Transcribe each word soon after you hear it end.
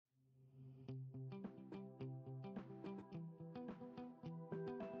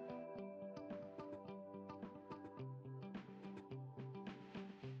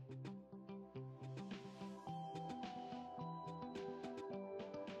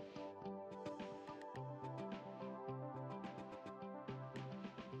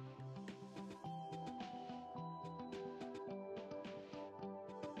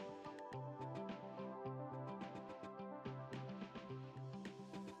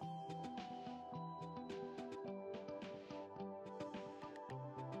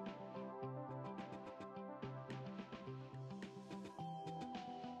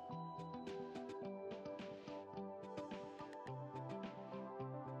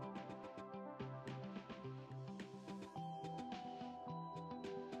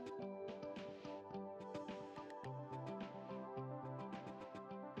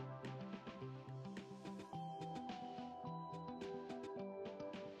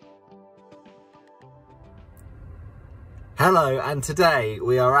Hello, and today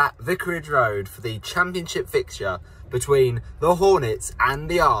we are at Vicarage Road for the championship fixture between the Hornets and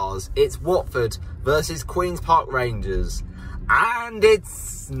the R's. It's Watford versus Queen's Park Rangers, and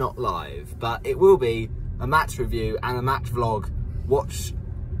it's not live, but it will be a match review and a match vlog. Watch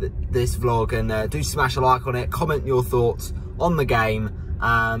this vlog and do smash a like on it, comment your thoughts on the game,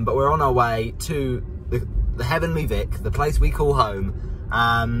 but we're on our way to the Heavenly Vic, the place we call home.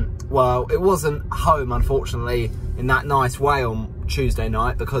 Well, it wasn't home, unfortunately, in that nice way on Tuesday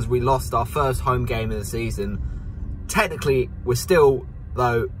night, because we lost our first home game of the season. Technically, we're still,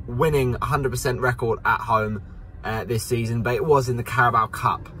 though, winning 100% record at home this season, but it was in the Carabao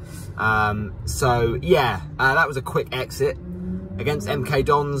Cup. So, yeah, that was a quick exit. Against MK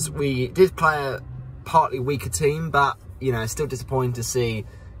Dons, we did play a partly weaker team, but, you know, still disappointing to see.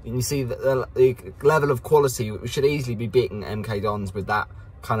 And you see the level of quality. We should easily be beating MK Dons with that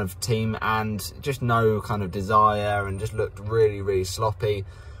kind of team, and just no kind of desire, and just looked really, really sloppy.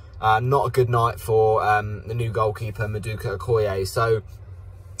 Not a good night for the new goalkeeper, Maduka Okoye. So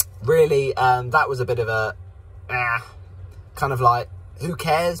really, that was a bit of a kind of like, who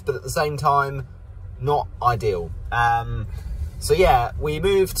cares? But at the same time, not ideal. So yeah, we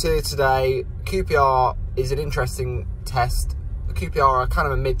move to today. QPR is an interesting test. QPR are kind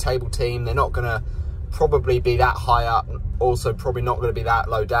of a mid-table team. They're not going to probably be that high up, also probably not going to be that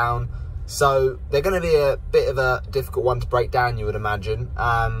low down. So they're going to be a bit of a difficult one to break down, you would imagine.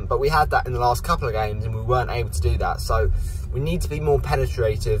 But we had that in the last couple of games and we weren't able to do that. So we need to be more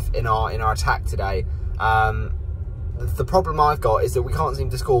penetrative in our attack today. The problem I've got is that we can't seem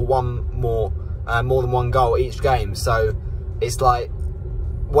to score more than one goal each game. So it's like,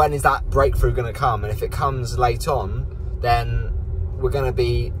 when is that breakthrough going to come? And if it comes late on, then we're going to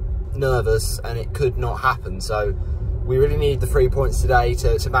be nervous and it could not happen. So we really need the 3 points today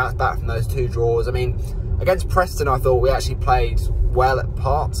to bounce back from those two draws. I mean, against Preston, I thought we actually played well at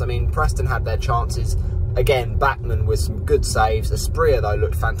parts. I mean, Preston had their chances. Again, Backman with some good saves. Espria, though,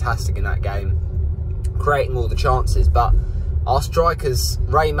 looked fantastic in that game, creating all the chances. But our strikers,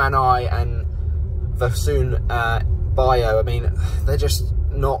 Ray Manai and Vasun Bayo, I mean, they're just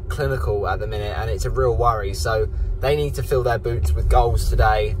not clinical at the minute, and it's a real worry. So they need to fill their boots with goals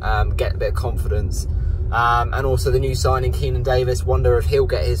today, get a bit of confidence. And also the new signing, Keenan Davis, wonder if he'll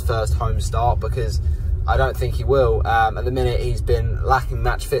get his first home start, because I don't think he will. At the minute, he's been lacking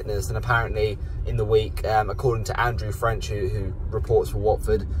match fitness, and apparently in the week, according to Andrew French, who reports for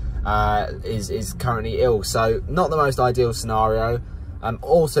Watford, is currently ill. So not the most ideal scenario.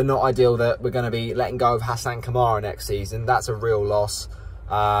 Also not ideal that we're going to be letting go of Hassan Kamara next season. That's a real loss,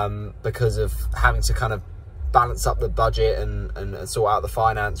 because of having to kind of balance up the budget and sort out the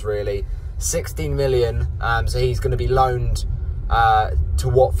finance, really. 16 million, so he's going to be loaned to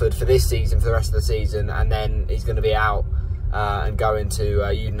Watford for this season, for the rest of the season, and then he's going to be out and go into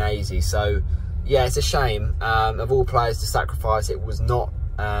Udinese. So yeah, it's a shame. Of all players to sacrifice, it was not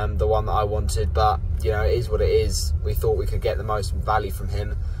the one that I wanted, but you know, it is what it is. We thought we could get the most value from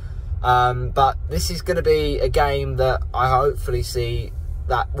him, but this is going to be a game that I hopefully see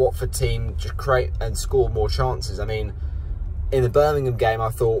that Watford team just create and score more chances. I mean, in the Birmingham game, I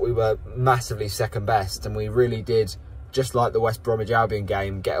thought we were massively second best, and we really did, just like the West Bromwich Albion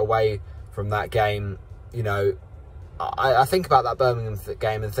game, get away from that game. You know, I think about that Birmingham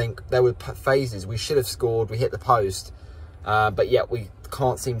game and think there were phases we should have scored, we hit the post, but yet we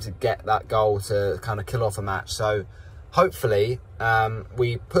can't seem to get that goal to kind of kill off a match. So hopefully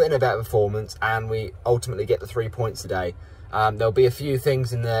we put in a better performance and we ultimately get the 3 points today. There'll be a few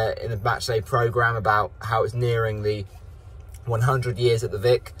things in the Matchday programme about how it's nearing the 100 years at the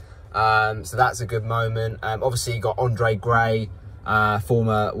Vic, so that's a good moment. Obviously, you got Andre Gray,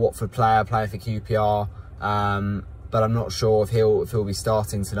 former Watford player, playing for QPR, but I'm not sure if he'll be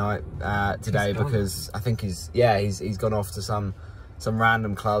starting today, because I think he's gone off to some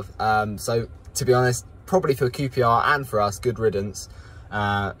random club. So to be honest, probably for QPR and for us, good riddance.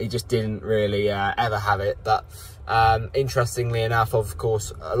 He just didn't really ever have it. But interestingly enough, of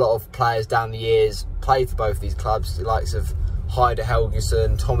course, a lot of players down the years played for both these clubs, the likes of Heider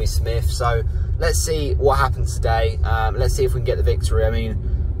Helguson, Tommy Smith. So let's see what happens today. Let's see if we can get the victory. I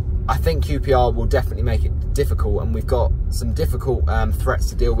mean, I think QPR will definitely make it difficult, and we've got some difficult threats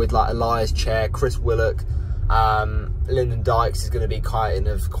to deal with, like Elias Chair, Chris Willock. Lyndon Dykes is going to be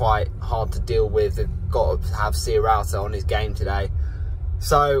quite hard to deal with. They've got to have Sierrata on his game today.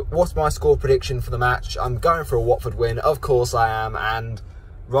 So what's my score prediction for the match? I'm going for a Watford win, of course I am, and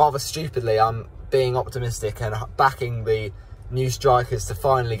rather stupidly I'm being optimistic and backing the new strikers to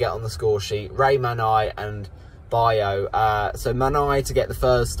finally get on the score sheet, Ray Manai and Bayo. So Manai to get the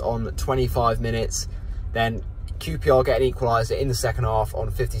first on 25 minutes, then QPR get an equaliser in the second half on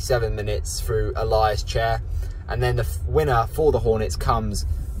 57 minutes through Elias Chair. And then the winner for the Hornets comes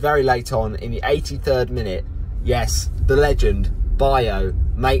very late on in the 83rd minute. Yes, the legend, Bio,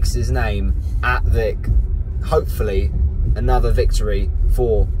 makes his name at Vic. Hopefully, another victory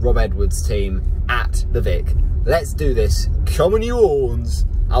for Rob Edwards' team at the Vic. Let's do this. Come on, you Horns.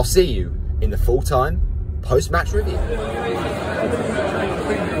 I'll see you in the full-time post-match review.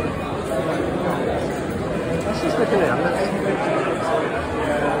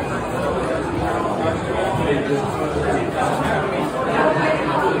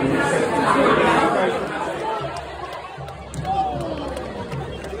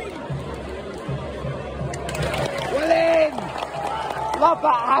 Love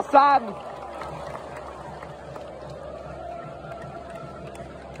that, Hassan!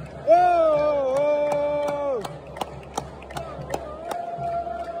 Whoa!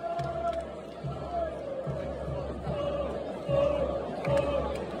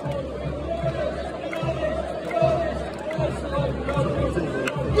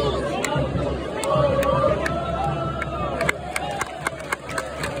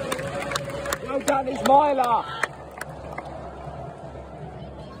 Well done, Ismaila!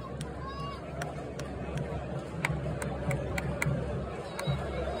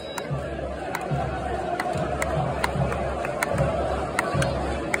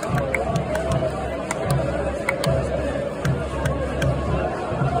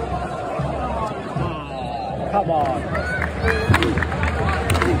 Come on.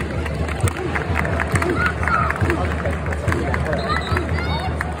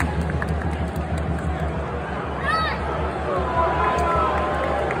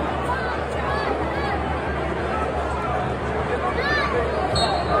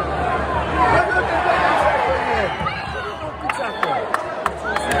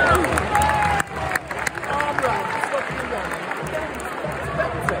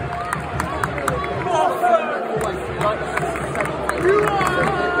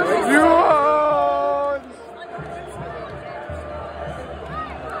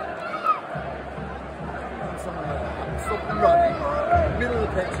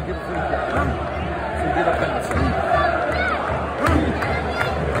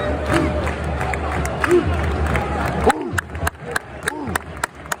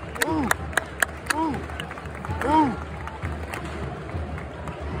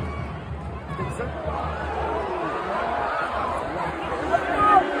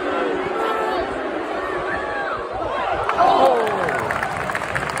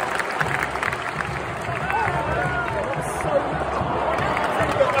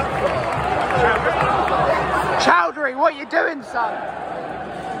 What are you doing, son?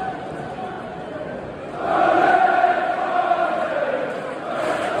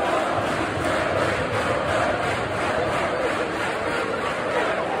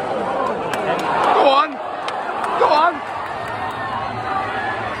 Go on! Go on!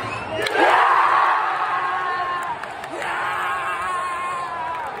 Yeah! Yeah!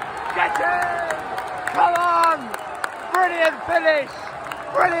 Get in! Come on! Brilliant finish!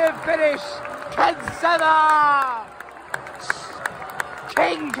 Brilliant finish! Ken Sema!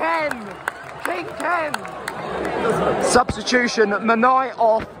 King Ken! King Ken! Substitution, Manai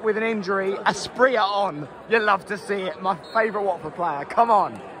off with an injury, Aspria on. You love to see it, my favourite Watford player. Come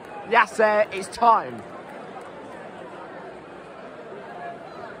on. Yasser, it's time.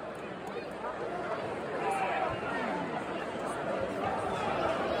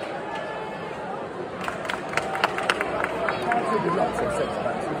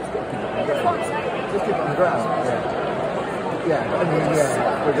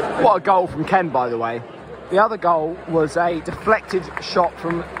 What a goal from Ken, by the way. The other goal was a deflected shot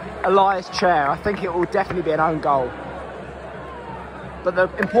from Elias Chair. I think it will definitely be an own goal. But the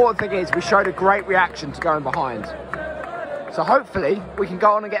important thing is we showed a great reaction to going behind. So hopefully we can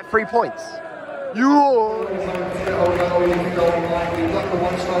go on and get 3 points.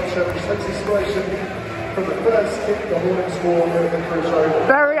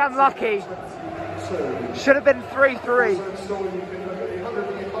 Very unlucky. Should have been 3-3.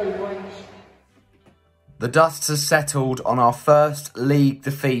 The dust has settled on our first league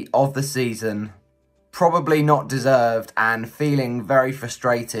defeat of the season. Probably not deserved and feeling very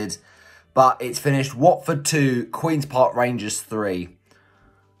frustrated. But it's finished Watford 2, Queen's Park Rangers 3.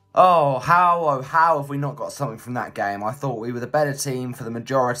 Oh, how have we not got something from that game? I thought we were the better team for the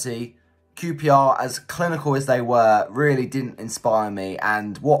majority. QPR, as clinical as they were, really didn't inspire me,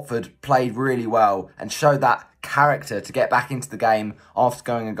 and Watford played really well and showed that character to get back into the game after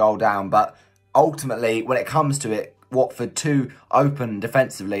going a goal down. But ultimately, when it comes to it, Watford too open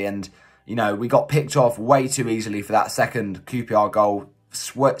defensively, and you know, we got picked off way too easily for that second QPR goal,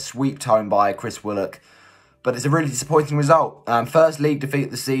 sweeped home by Chris Willock. But it's a really disappointing result. First league defeat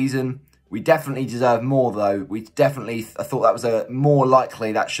of the season. We definitely deserve more, though. I thought that was a more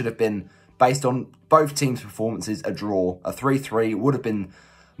likely, that should have been, based on both teams' performances, a draw. A 3-3 would have been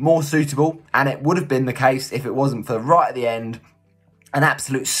more suitable, and it would have been the case if it wasn't for right at the end, an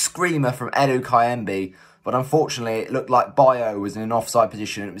absolute screamer from Edu Kayembe. But unfortunately, it looked like Bayo was in an offside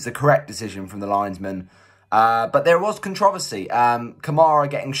position. It was the correct decision from the linesman. But there was controversy. Kamara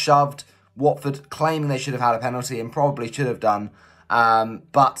getting shoved, Watford claiming they should have had a penalty and probably should have done.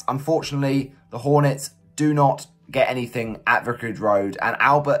 But unfortunately, the Hornets do not get anything at Vicarage Road. And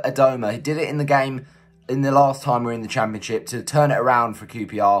Albert Adoma, he did it in the game in the last time we were in the Championship to turn it around for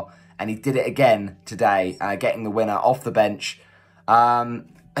QPR. And he did it again today, getting the winner off the bench.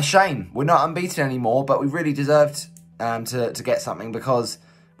 A shame. We're not unbeaten anymore, but we really deserved to get something because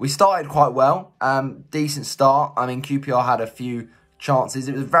we started quite well. Decent start. I mean, QPR had a few chances.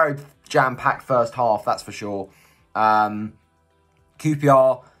 It was a very jam-packed first half, that's for sure. QPR,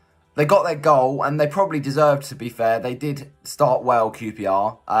 they got their goal, and they probably deserved, to be fair. They did start well,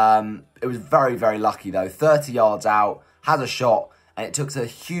 QPR. It was very, very lucky, though. 30 yards out, has a shot, and it took a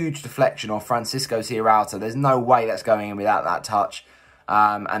huge deflection off Francisco Sierralta. There's no way that's going in without that touch.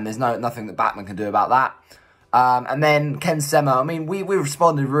 And there's nothing that Batman can do about that. And then Ken Sema, I mean, we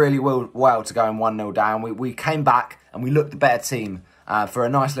responded really well to going 1-0 down. We came back and we looked the better team for a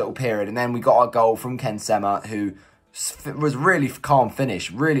nice little period. And then we got our goal from Ken Sema, who was really calm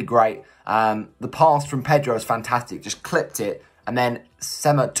finish, really great. The pass from Pedro was fantastic, just clipped it. And then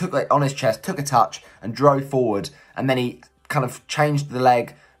Sema took it on his chest, took a touch and drove forward. And then he kind of changed the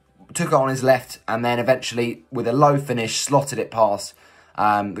leg, took it on his left, and then eventually, with a low finish, slotted it past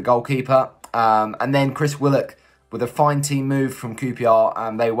the goalkeeper. And then Chris Willock, with a fine team move from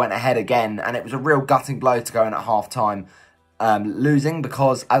QPR, they went ahead again. And it was a real gutting blow to go in at half-time, losing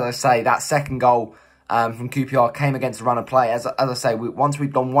because, as I say, that second goal from QPR came against the run of play. As I say, once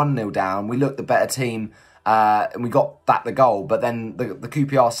we'd gone 1-0 down, we looked the better team and we got back the goal. But then the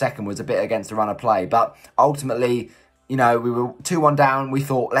QPR second was a bit against the run of play. But ultimately, you know, we were 2-1 down. We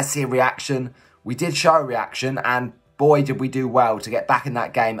thought, let's see a reaction. We did show a reaction, and boy, did we do well to get back in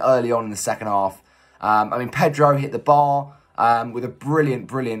that game early on in the second half. I mean, Pedro hit the bar with a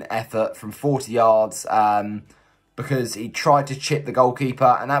brilliant effort from 40 yards because he tried to chip the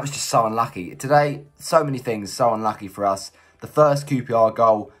goalkeeper, and that was just so unlucky. Today, so many things so unlucky for us. The first QPR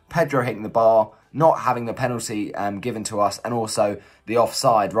goal, Pedro hitting the bar, not having the penalty given to us, and also the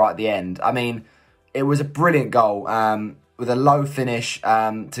offside right at the end. I mean, it was a brilliant goal with a low finish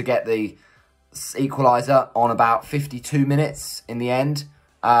to get the equaliser on about 52 minutes in the end.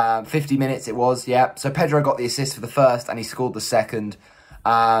 50 minutes it was, yeah. So Pedro got the assist for the first and he scored the second.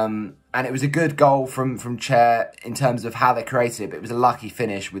 And it was a good goal from Chair in terms of how they created it. But it was a lucky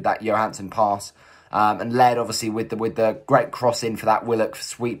finish with that Johansson pass. And led, obviously, with the great cross-in for that Willock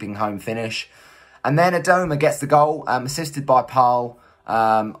sweeping home finish. And then Adoma gets the goal, assisted by Paul.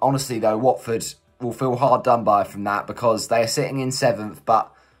 Honestly, though, Watford will feel hard done by from that because they are sitting in 7th,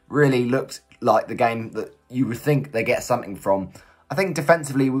 but really looked like the game that you would think they get something from. I think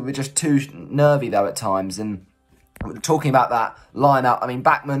defensively we were just too nervy, though, at times. And talking about that lineup, I mean,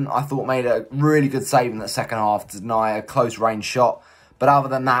 Backman, I thought, made a really good save in the second half to deny a close-range shot. But other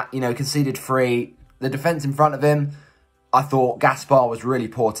than that, you know, conceded 3. The defence in front of him, I thought Gaspar was really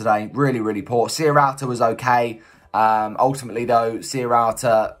poor today. Really poor. Sierralta was okay. Ultimately, though,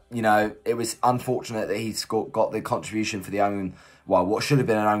 Sierralta, you know, it was unfortunate that he got the contribution for the own, well, what should have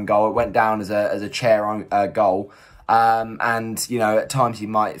been an own goal. It went down as a Chair goal. And, you know, at times he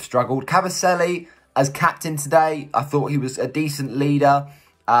might have struggled. Cavaselli, as captain today, I thought he was a decent leader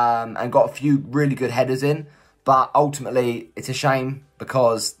and got a few really good headers in. But ultimately, it's a shame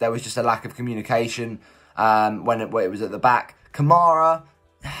because there was just a lack of communication when it was at the back. Kamara,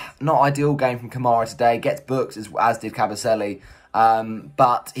 not ideal game from Kamara today. Gets booked, as did Cavaselli.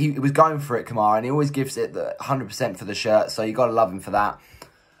 But he was going for it, Kamara, and he always gives it the 100% for the shirt. So you got to love him for that.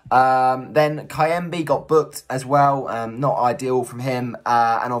 Then Kayembe got booked as well. Not ideal from him.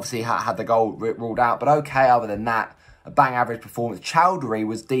 And obviously had the goal ruled out. But okay, other than that, a bang average performance. Chowdhury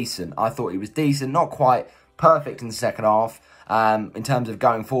was decent. I thought he was decent. Not quite perfect in the second half. In terms of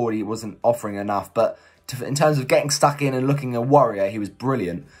going forward, he wasn't offering enough. But in terms of getting stuck in and looking a warrior, he was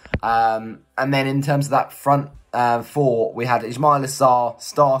brilliant. And then in terms of that front 4, we had Ismail Assar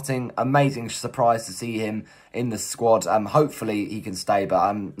starting. Amazing surprise to see him in the squad. Hopefully he can stay, but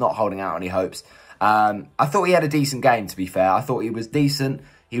I'm not holding out any hopes. I thought he had a decent game, to be fair. I thought he was decent.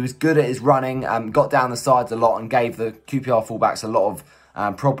 He was good at his running, got down the sides a lot and gave the QPR fullbacks a lot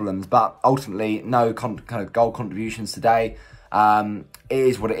problems. But ultimately, no kind of goal contributions today. It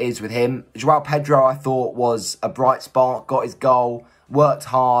is what it is with him. João Pedro, I thought, was a bright spark, got his goal, worked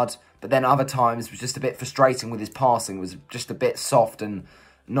hard, but then other times was just a bit frustrating with his passing, was just a bit soft and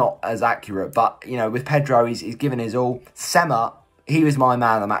not as accurate. But, you know, with Pedro, he's given his all. Sema, he was my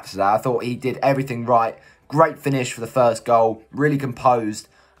man of the match today. I thought he did everything right. Great finish for the first goal, really composed.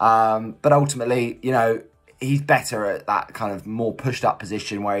 But ultimately, you know, he's better at that kind of more pushed up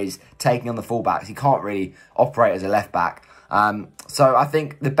position where he's taking on the fullbacks. He can't really operate as a left back. So I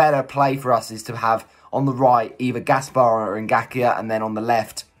think the better play for us is to have on the right either Gaspar or Ngakia, and then on the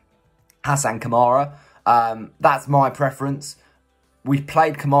left Hassan Kamara. That's my preference. We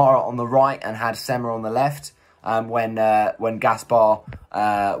played Kamara on the right and had Sema on the left when Gaspar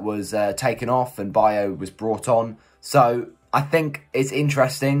was taken off and Bayo was brought on. So I think it's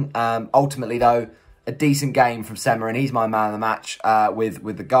interesting. Ultimately, though, a decent game from Sema, and he's my man of the match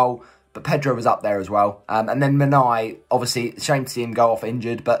with the goal. But Pedro was up there as well. And then Manai, obviously, shame to see him go off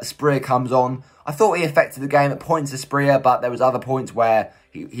injured, but Spria comes on. I thought he affected the game at points of Spria, but there was other points where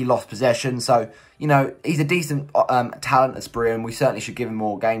he lost possession. So, you know, he's a decent talent at Spria, and we certainly should give him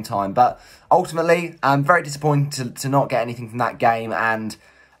more game time. But ultimately, I'm very disappointed to not get anything from that game, and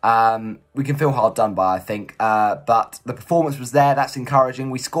we can feel hard done by, I think. But the performance was there. That's encouraging.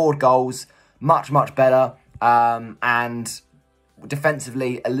 We scored goals, much, much better. And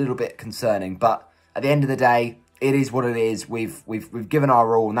defensively, a little bit concerning. But at the end of the day, it is what it is. We've given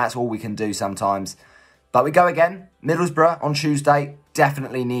our all, and that's all we can do sometimes. But we go again. Middlesbrough on Tuesday.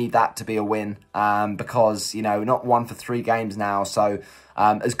 Definitely need that to be a win because, you know, we're not won for 3 games now. So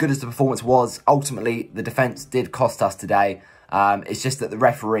as good as the performance was, ultimately the defence did cost us today. It's just that the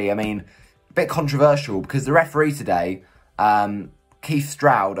referee, I mean, a bit controversial because the referee today, Keith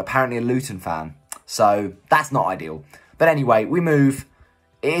Stroud, apparently a Luton fan. So that's not ideal. But anyway, we move.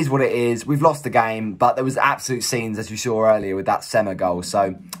 It is what it is. We've lost the game, but there was absolute scenes, as you saw earlier, with that Sema goal.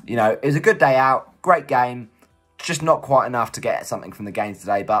 So, you know, it was a good day out. Great game. Just not quite enough to get something from the games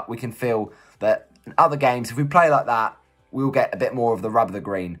today. But we can feel that in other games, if we play like that, we'll get a bit more of the rub of the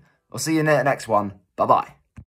green. I'll see you in the next one. Bye-bye.